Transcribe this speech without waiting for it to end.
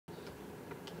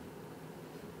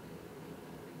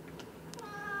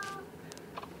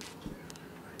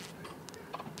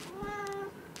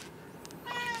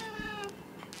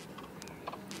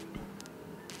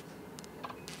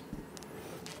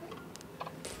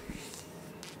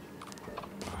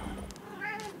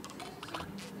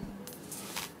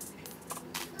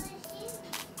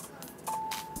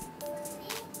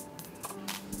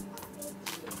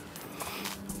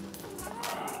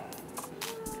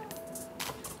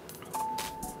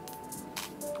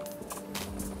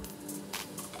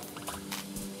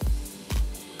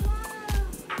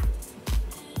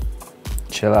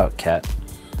Chill out, cat.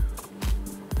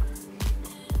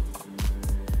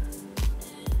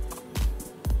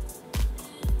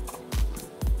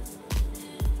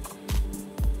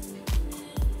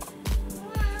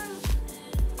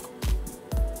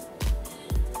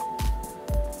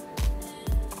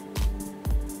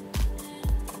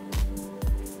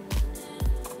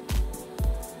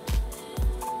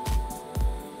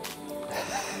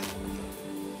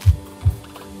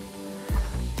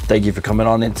 Thank you for coming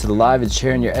on into the live and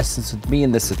sharing your essence with me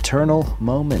in this eternal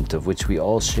moment of which we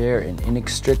all share an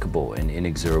inextricable and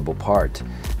inexorable part.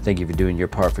 Thank you for doing your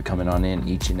part, for coming on in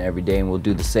each and every day, and we'll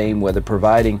do the same, whether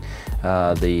providing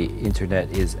the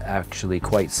internet is actually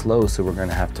quite slow, so we're going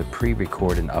to have to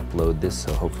pre-record and upload this,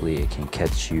 so hopefully it can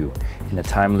catch you in a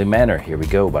timely manner. Here we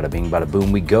go, bada bing, bada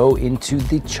boom. We go into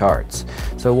the charts.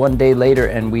 So one day later,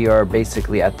 and we are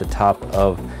basically at the top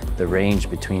of the range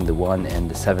between the 1 and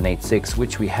the 786,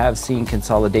 which we have seen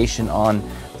consolidation on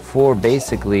for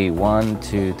basically 1,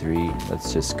 2, 3.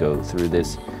 Let's just go through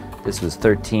this. This was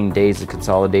 13 days of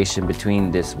consolidation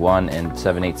between this 1 and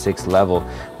 786 level.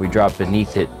 We dropped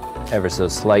beneath it ever so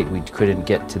slight. We couldn't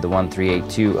get to the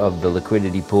 1382 of the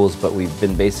liquidity pools, but we've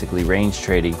been basically range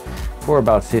trading for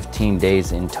about 15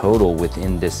 days in total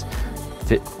within this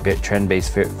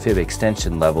trend-based fib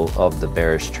extension level of the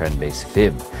bearish trend-based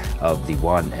fib of the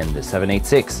 1 and the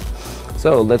 786.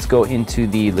 So let's go into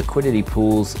the liquidity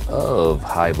pools of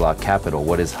High Block Capital.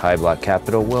 What is High Block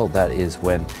Capital? Well, that is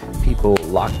when people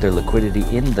lock their liquidity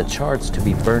in the charts to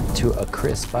be burnt to a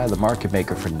crisp by the market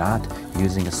maker for not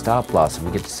using a stop loss. And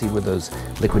we get to see where those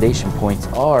liquidation points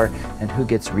are and who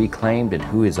gets reclaimed and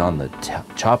who is on the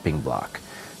chopping block.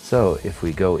 So if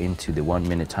we go into the 1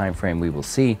 minute time frame, we will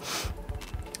see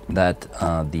that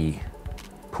the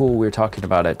pool we're talking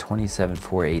about at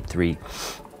 27,483,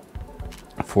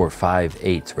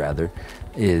 458 rather,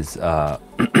 is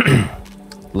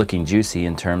looking juicy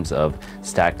in terms of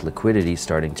stacked liquidity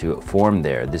starting to form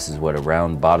there. This is what a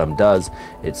round bottom does.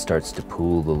 It starts to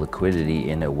pool the liquidity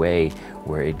in a way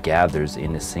where it gathers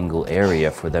in a single area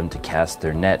for them to cast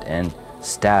their net and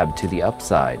stab to the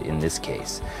upside in this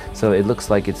case. So it looks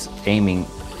like it's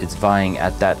vying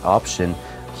at that option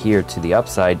here to the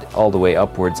upside, all the way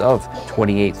upwards of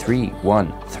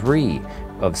 28,313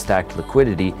 of stacked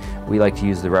liquidity. We like to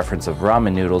use the reference of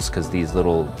ramen noodles because these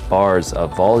little bars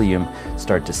of volume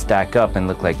start to stack up and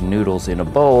look like noodles in a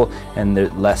bowl, and the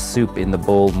less soup in the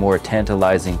bowl, more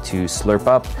tantalizing to slurp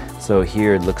up. So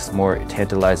here it looks more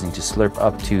tantalizing to slurp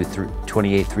up to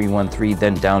 28,313,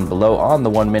 then down below on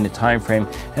the 1 minute time frame.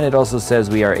 And it also says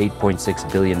we are $8.6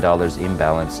 billion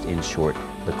imbalanced in short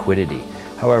liquidity.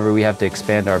 However, we have to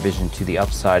expand our vision to the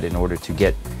upside in order to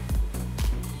get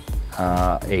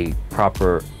a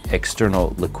proper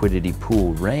external liquidity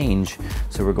pool range.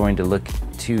 So we're going to look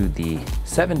to the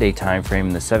 7-day time frame,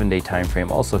 and the 7-day time frame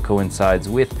also coincides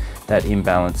with that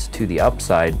imbalance to the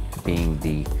upside being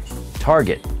the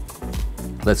target.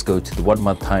 Let's go to the 1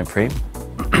 month time frame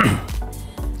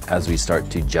as we start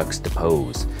to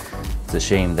juxtapose. It's a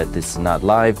shame that this is not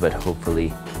live, but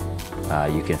hopefully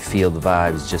you can feel the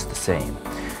vibes just the same.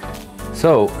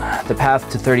 So the path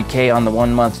to 30K on the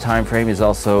 1 month time frame is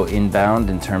also inbound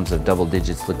in terms of double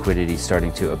digits liquidity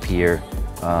starting to appear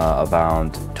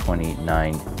around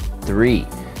 29.3.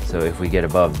 So if we get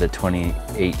above the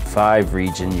 28.5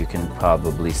 region, you can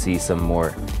probably see some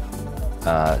more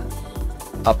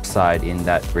upside in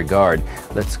that regard.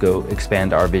 Let's go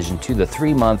expand our vision to the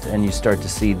 3 month, and you start to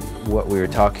see what we were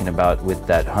talking about with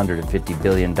that $150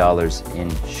 billion in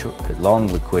long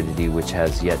liquidity, which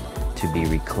has yet to be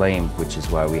reclaimed, which is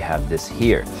why we have this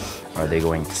here. Are they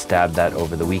going to stab that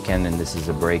over the weekend? And this is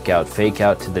a breakout, fake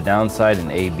out to the downside, an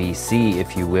ABC,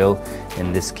 if you will.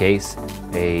 In this case,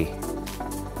 A,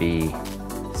 B,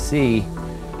 C.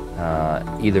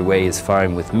 Either way is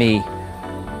fine with me.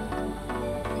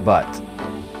 But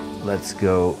let's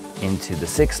go into the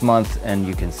 6 month, and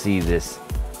you can see this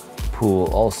pool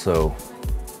also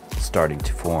starting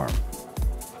to form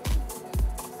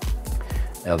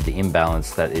of the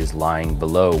imbalance that is lying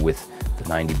below, with the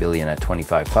 90 billion at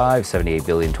 25.5, 78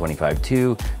 billion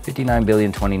 25.2, 59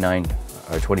 billion 29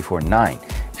 or 24.9,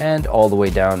 and all the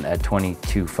way down at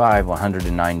 22.5,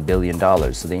 $109 billion.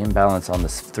 So the imbalance on the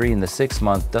 3 and the 6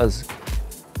 month does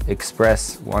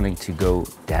express wanting to go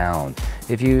down.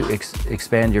 If you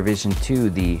expand your vision to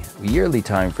the yearly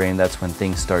time frame, that's when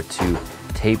things start to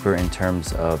taper in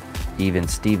terms of even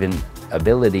Steven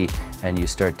ability, and you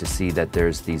start to see that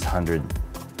there's these 100+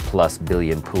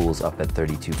 billion pools up at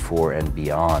 32.4 and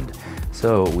beyond.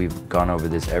 So we've gone over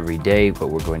this every day, but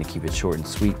we're going to keep it short and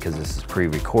sweet because this is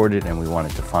pre-recorded and we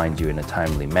wanted to find you in a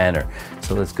timely manner.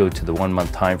 So let's go to the 1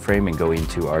 month time frame and go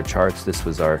into our charts. This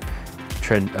was our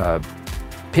trend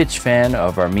pitch fan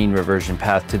of our mean reversion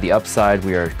path to the upside.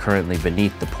 We are currently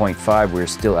beneath the 0.5. We're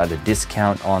still at a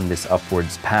discount on this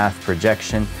upwards path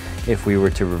projection. If we were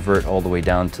to revert all the way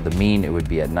down to the mean, it would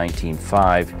be at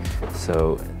 19.5.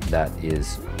 So that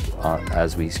is,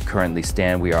 as we currently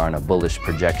stand, we are on a bullish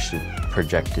projected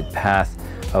path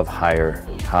of higher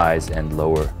highs and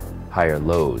higher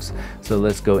lows. So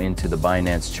let's go into the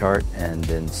Binance chart and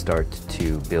then start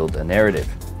to build a narrative.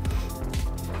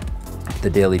 The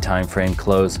daily time frame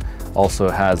close also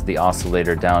has the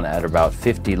oscillator down at about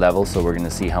 50 levels, so we're going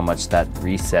to see how much that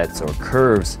resets or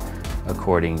curves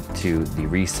according to the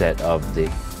reset of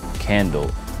the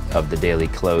candle of the daily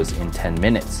close in 10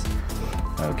 minutes.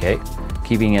 Okay,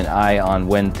 keeping an eye on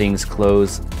when things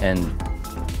close and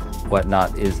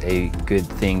whatnot is a good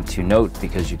thing to note,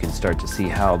 because you can start to see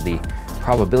how the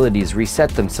probabilities reset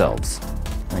themselves.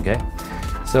 Okay,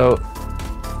 so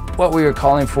what we were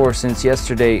calling for since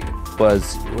yesterday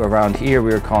was around here.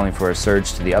 We were calling for a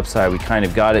surge to the upside. We kind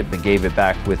of got it, but gave it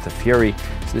back with a fury.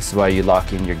 So this is why you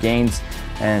lock in your gains,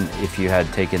 and if you had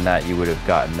taken that, you would have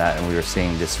gotten that. And we were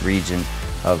seeing this region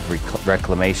of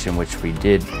reclamation, which we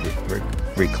did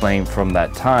reclaim from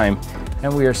that time,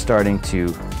 and we are starting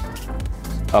to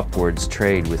upwards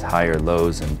trade with higher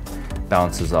lows and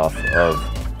bounces off of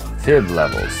fib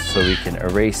levels. So we can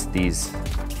erase these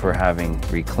for having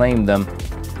reclaimed them.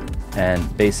 And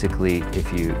basically,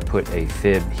 if you put a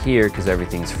fib here, because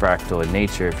everything's fractal in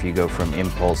nature, if you go from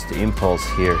impulse to impulse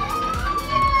here,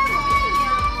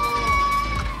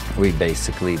 we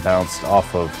basically bounced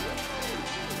off of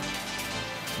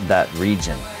that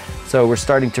region. So we're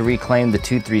starting to reclaim the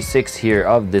 236 here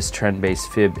of this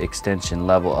trend-based fib extension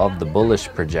level of the bullish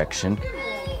projection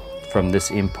from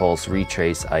this impulse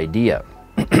retrace idea.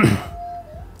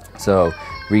 So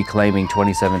reclaiming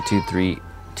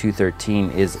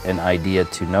 27.213 is an idea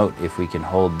to note. If we can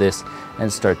hold this and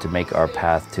start to make our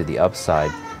path to the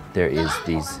upside, there is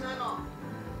these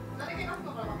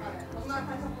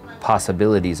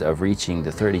possibilities of reaching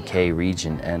the 30K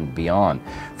region and beyond.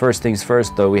 First things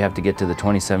first though, we have to get to the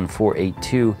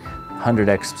 27.482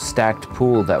 100x stacked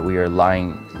pool that we are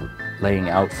laying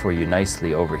out for you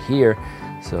nicely over here.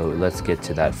 So let's get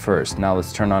to that first. Now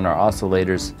let's turn on our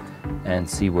oscillators and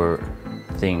see where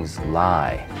things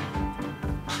lie.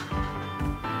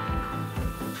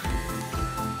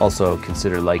 Also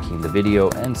consider liking the video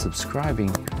and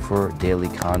subscribing for daily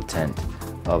content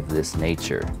of this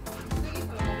nature.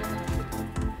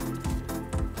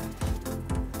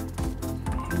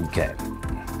 Okay,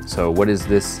 so what is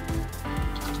this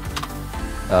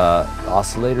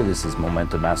oscillator? This is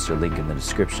Momentum Master, link in the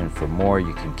description for more.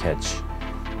 You can catch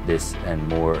this and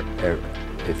more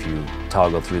if you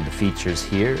toggle through the features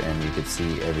here, and you can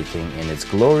see everything in its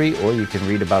glory, or you can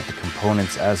read about the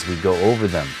components as we go over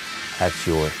them at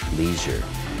your leisure.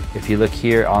 If you look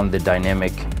here on the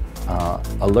dynamic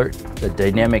alert, the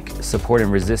dynamic support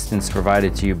and resistance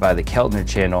provided to you by the Keltner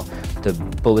channel, the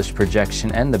bullish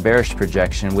projection and the bearish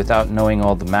projection, without knowing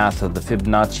all the math of the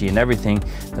Fibonacci and everything,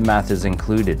 the math is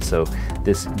included. So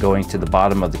this going to the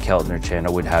bottom of the Keltner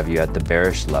channel would have you at the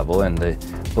bearish level, and the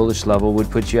bullish level would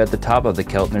put you at the top of the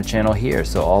Keltner channel here.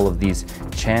 So all of these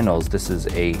channels, this is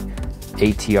a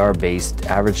ATR based,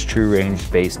 average true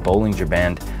range based Bollinger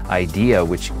Band idea,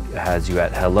 which has you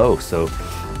at hello. So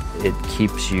it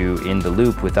keeps you in the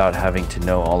loop without having to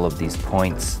know all of these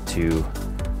points to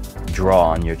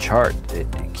draw on your chart. It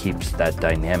keeps that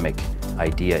dynamic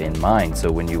idea in mind.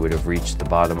 So when you would have reached the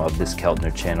bottom of this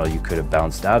Keltner channel, you could have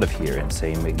bounced out of here, and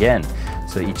same again.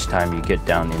 So each time you get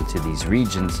down into these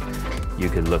regions, you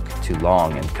could look to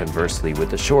long, and conversely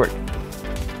with the short.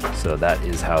 So that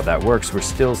is how that works. We're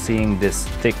still seeing this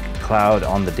thick cloud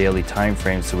on the daily time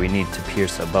frame, so we need to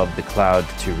pierce above the cloud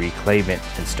to reclaim it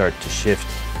and start to shift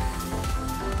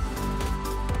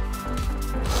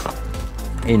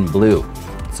in blue.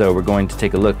 So we're going to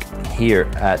take a look here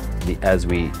at as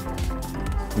we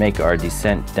make our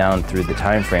descent down through the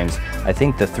time frames. I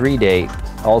think the 3-day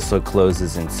also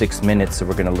closes in 6 minutes, so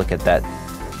we're going to look at that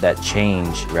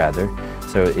change rather.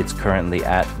 So it's currently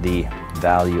at the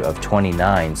value of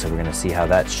 29, so we're going to see how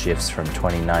that shifts from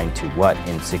 29 to what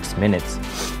in 6 minutes.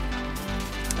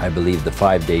 I believe the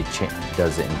 5-day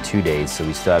does it in 2 days, so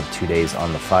we still have 2 days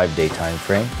on the 5-day time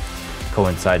frame,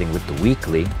 coinciding with the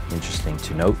weekly. Interesting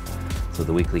to note. So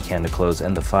the weekly candle close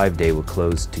and the 5-day will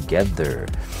close together.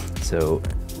 So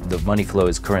the money flow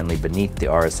is currently beneath the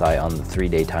RSI on the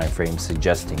 3-day time frame,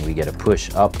 suggesting we get a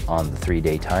push up on the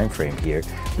 3-day time frame here.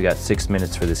 We got 6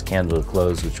 minutes for this candle to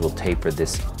close, which will taper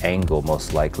this angle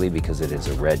most likely because it is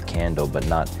a red candle, but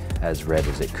not as red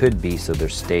as it could be, so they're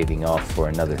staving off for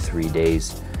another 3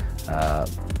 days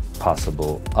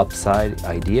possible upside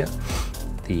idea.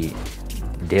 The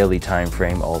daily time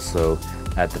frame also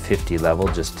at the 50 level,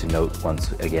 just to note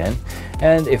once again.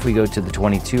 And if we go to the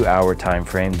 22-hour time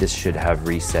frame, this should have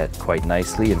reset quite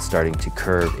nicely and starting to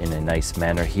curve in a nice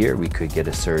manner here. We could get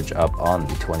a surge up on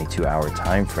the 22-hour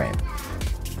time frame.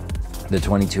 The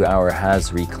 22-hour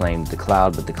has reclaimed the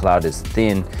cloud, but the cloud is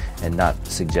thin and not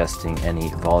suggesting any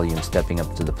volume stepping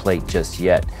up to the plate just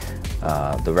yet.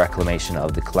 The reclamation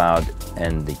of the cloud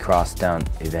and the cross down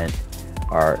event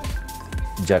are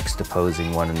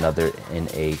juxtaposing one another in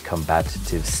a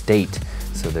combative state,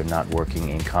 so they're not working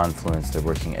in confluence, they're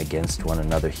working against one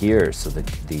another here. So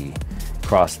the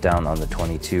cross down on the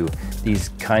 22, these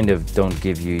kind of don't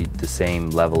give you the same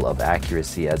level of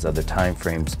accuracy as other time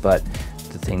frames, but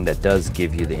the thing that does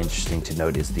give you the interesting to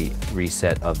note is the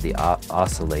reset of the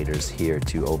oscillators here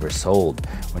to oversold.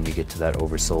 When you get to that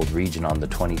oversold region on the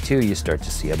 22, you start to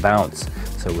see a bounce.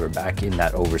 So we're back in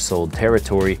that oversold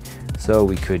territory, so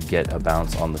we could get a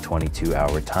bounce on the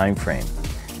 22-hour time frame.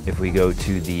 If we go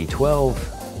to the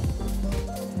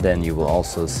 12, then you will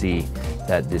also see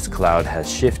that this cloud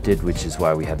has shifted, which is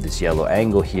why we have this yellow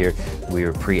angle here. We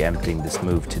were preempting this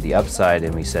move to the upside,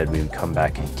 and we said we would come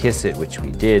back and kiss it, which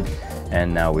we did.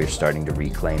 And now we're starting to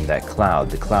reclaim that cloud.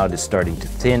 The cloud is starting to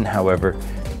thin, however,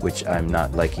 which I'm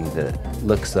not liking the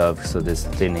looks of. So this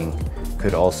thinning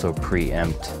could also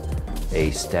preempt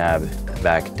a stab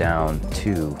back down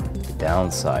to the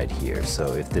downside here.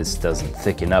 So if this doesn't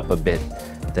thicken up a bit,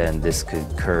 then this could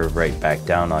curve right back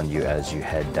down on you as you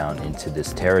head down into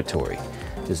this territory.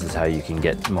 This is how you can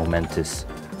get momentous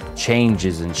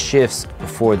changes and shifts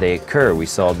before they occur. We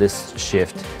saw this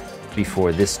shift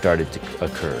before this started to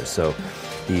occur. So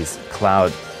these cloud,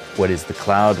 what is the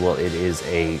cloud? Well, it is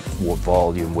a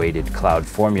volume weighted cloud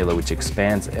formula which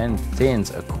expands and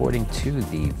thins according to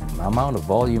the amount of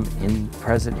volume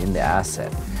present in the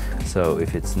asset. So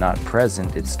if it's not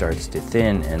present, it starts to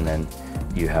thin, and then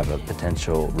you have a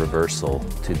potential reversal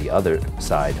to the other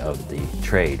side of the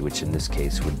trade, which in this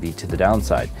case would be to the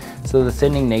downside. So the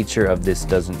thinning nature of this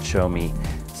doesn't show me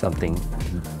something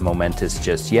momentous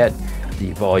just yet.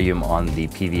 The volume on the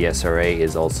PVSRA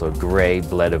is also gray,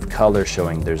 bled of color,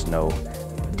 showing there's no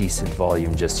decent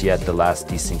volume just yet. The last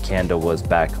decent candle was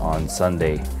back on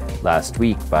Sunday last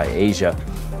week by Asia.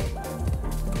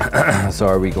 So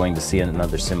are we going to see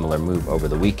another similar move over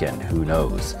the weekend? Who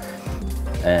knows?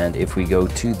 And if we go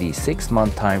to the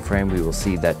 6-month time frame, we will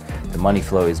see that the money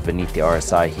flow is beneath the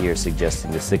RSI here,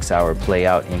 suggesting the 6-hour play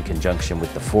out in conjunction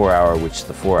with the 4-hour, which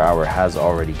the 4-hour has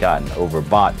already gotten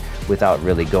overbought without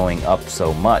really going up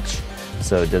so much.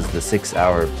 So does the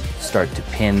 6-hour start to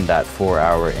pin that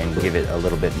 4-hour and give it a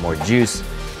little bit more juice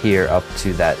here up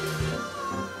to that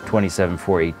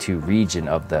 27,482 region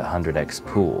of the 100x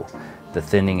pool? The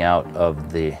thinning out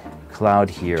of the cloud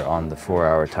here on the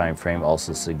 4-hour time frame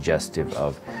also suggestive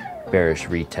of bearish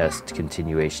retest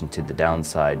continuation to the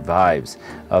downside vibes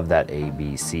of that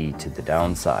ABC to the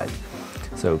downside.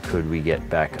 So could we get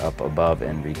back up above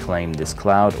and reclaim this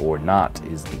cloud or not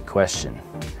is the question.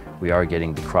 We are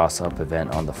getting the cross up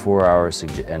event on the 4-hour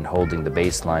and holding the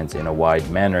baselines in a wide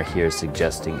manner here,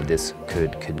 suggesting this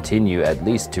could continue at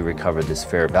least to recover this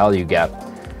fair value gap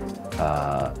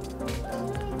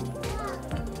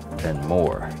and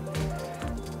more.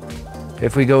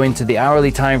 If we go into the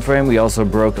hourly time frame, we also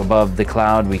broke above the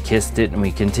cloud, we kissed it, and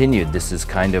we continued. This is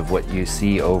kind of what you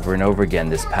see over and over again,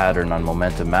 this pattern on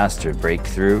Momentum Master: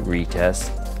 breakthrough, retest,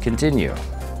 continue.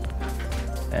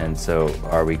 And so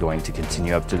are we going to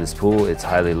continue up to this pool? It's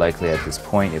highly likely at this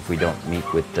point if we don't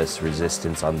meet with this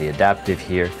resistance on the adaptive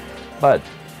here, but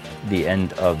the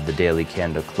end of the daily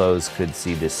candle close could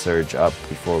see this surge up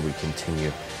before we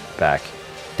continue back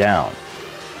down.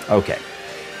 Okay.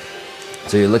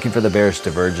 So you're looking for the bearish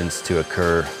divergence to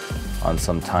occur on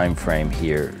some time frame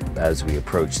here as we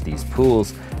approach these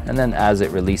pools, and then as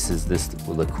it releases this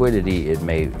liquidity, it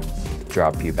may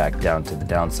drop you back down to the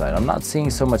downside. I'm not seeing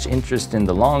so much interest in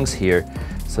the longs here,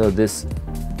 so this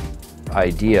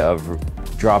idea of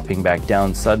dropping back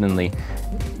down suddenly,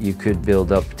 you could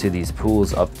build up to these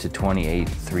pools up to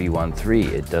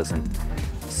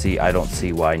 28,313. I don't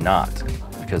see why not,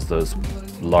 because those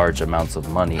large amounts of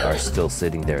money are still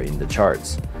sitting there in the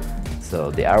charts.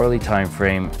 So the hourly time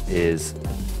frame is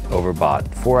overbought,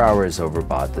 4-hour is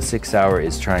overbought, the 6-hour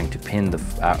is trying to pin the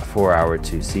 4-hour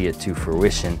to see it to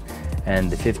fruition, and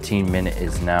the 15-minute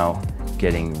is now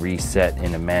getting reset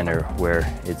in a manner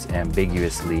where it's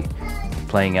ambiguously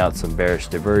playing out some bearish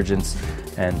divergence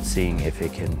and seeing if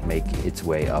it can make its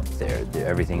way up there.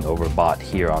 Everything overbought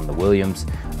here on the Williams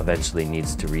eventually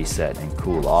needs to reset and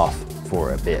cool off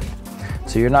for a bit.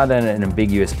 So you're not at an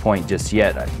ambiguous point just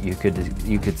yet. You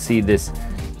could see this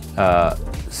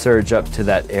surge up to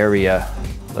that area.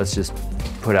 Let's just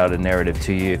put out a narrative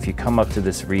to you. If you come up to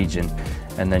this region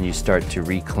and then you start to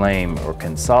reclaim or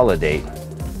consolidate,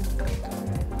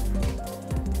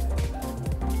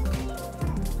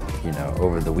 you know,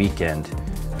 over the weekend,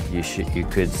 you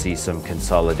could see some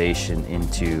consolidation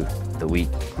into the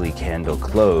weekly candle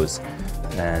close,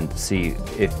 and see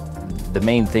if the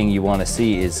main thing you want to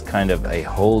see is kind of a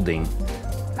holding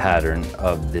pattern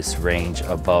of this range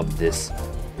above this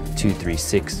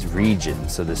 236 region.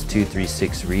 So this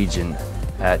 236 region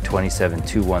at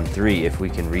 27,213, if we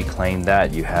can reclaim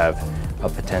that, you have a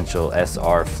potential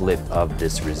SR flip of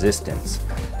this resistance,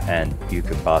 and you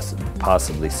could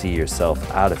possibly see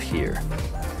yourself out of here.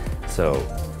 So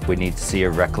we need to see a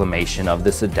reclamation of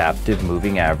this adaptive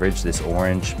moving average, this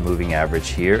orange moving average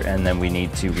here, and then we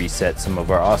need to reset some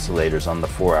of our oscillators on the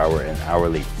 4-hour and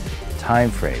hourly time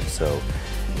frame. So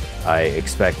I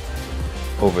expect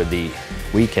over the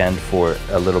weekend for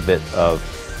a little bit of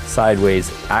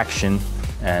sideways action,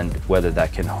 and whether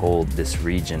that can hold this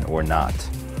region or not.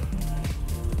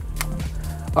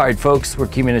 All right, folks, we're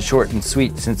keeping it short and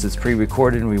sweet since it's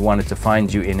pre-recorded and we wanted to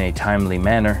find you in a timely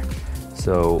manner.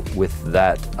 So with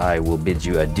that, I will bid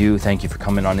you adieu. Thank you for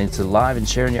coming on into the live and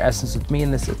sharing your essence with me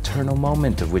in this eternal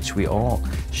moment of which we all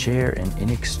share an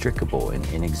inextricable and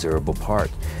inexorable part.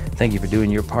 Thank you for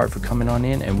doing your part, for coming on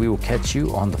in, and we will catch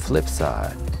you on the flip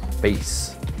side.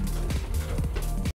 Peace.